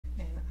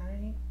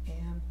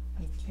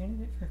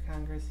candidate for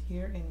Congress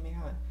here in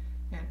Maryland,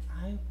 and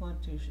I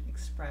want to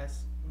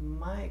express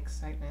my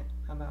excitement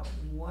about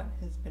what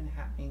has been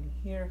happening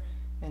here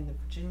in the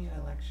Virginia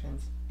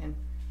elections and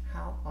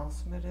how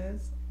awesome it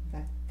is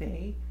that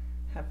they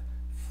have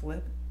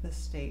flipped the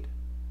state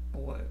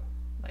blue,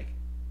 like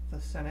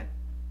the Senate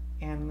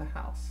and the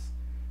House.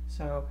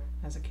 So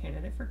as a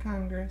candidate for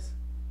Congress,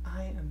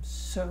 I am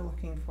so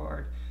looking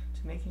forward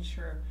to making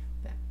sure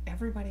that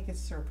everybody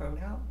gets their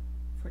vote out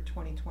for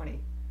 2020.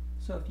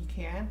 So if you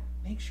can,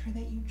 make sure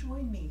that you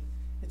join me.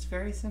 It's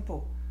very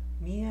simple.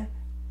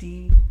 miadmason.us.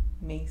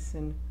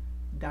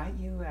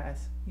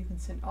 You can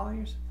send all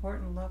your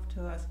support and love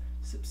to us,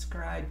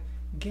 subscribe,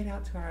 get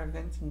out to our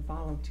events and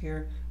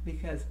volunteer,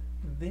 because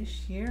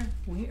this year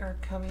we are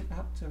coming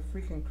up to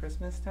freaking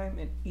Christmas time,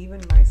 and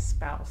even my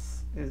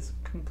spouse is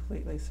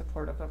completely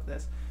supportive of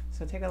this.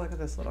 So take a look at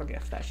this little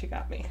gift that she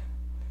got me.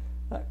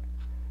 Look,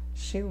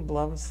 she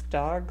loves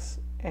dogs,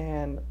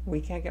 and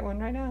we can't get one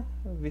right now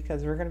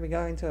because we're going to be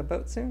going to a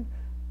boat soon,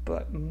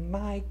 but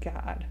my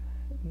God,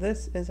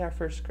 this is our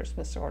first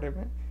Christmas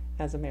ornament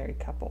as a married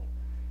couple.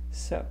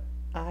 So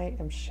I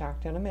am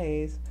shocked and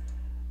amazed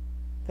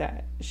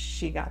that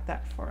she got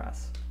that for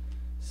us.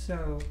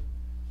 So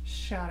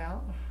shout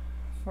out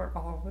for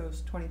all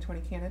those 2020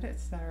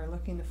 candidates that are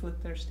looking to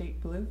flip their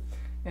state blue,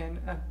 and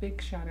a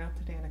big shout out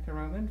to Dancia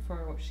Roem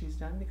for what she's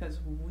done, because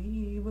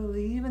we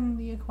believe in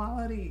the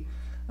equality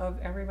of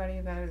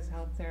everybody that is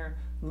out there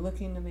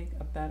looking to make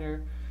a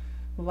better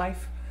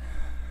life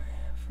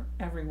for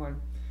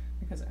everyone,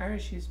 because our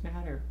issues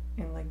matter.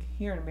 And like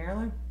here in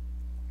Maryland,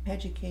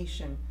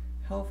 education,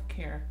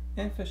 healthcare,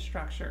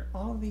 infrastructure,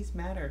 all of these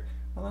matter,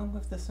 along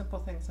with the simple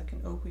things like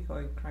an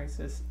opioid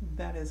crisis.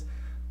 That is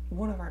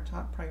one of our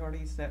top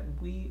priorities that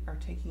we are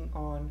taking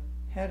on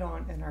head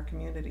on in our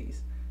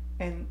communities.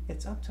 And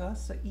it's up to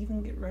us to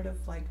even get rid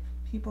of like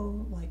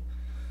people like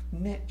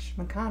Mitch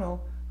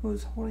McConnell,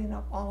 who's holding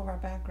up all of our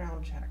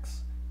background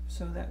checks,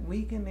 so that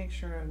we can make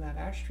sure that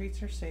our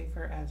streets are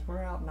safer as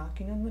we're out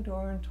knocking on the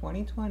door in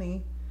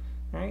 2020,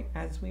 right,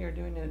 as we are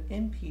doing an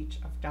impeach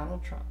of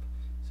Donald Trump.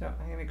 So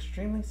I am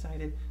extremely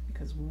excited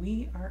because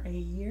we are a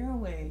year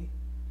away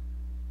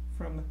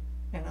from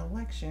an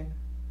election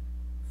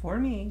for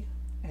me,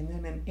 and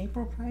then an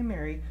April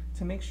primary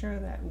to make sure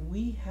that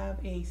we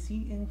have a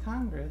seat in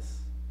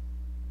Congress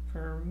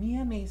for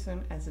Mia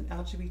Mason as an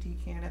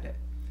LGBT candidate.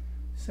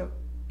 So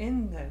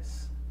in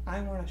this,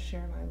 I want to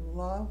share my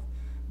love,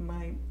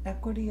 my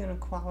equity and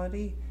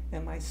equality,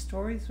 and my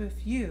stories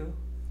with you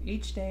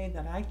each day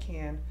that I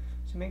can,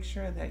 to make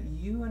sure that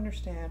you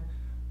understand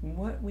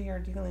what we are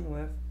dealing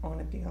with on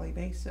a daily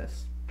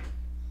basis.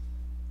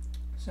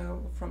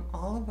 So from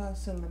all of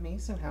us in the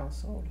Mason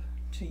household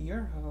to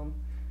your home,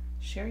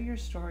 share your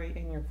story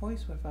and your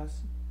voice with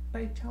us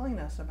by telling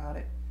us about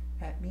it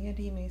at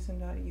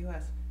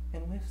miadmason.us.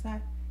 And with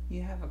that,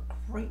 you have a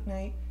great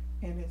night,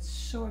 and it's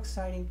so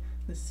exciting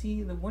to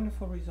see the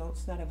wonderful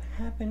results that have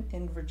happened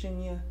in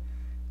Virginia,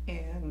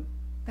 and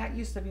that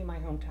used to be my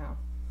hometown.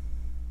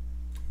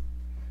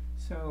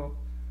 So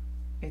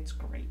it's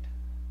great.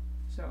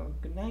 So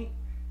good night,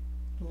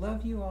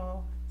 love you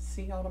all,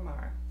 see y'all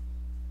tomorrow.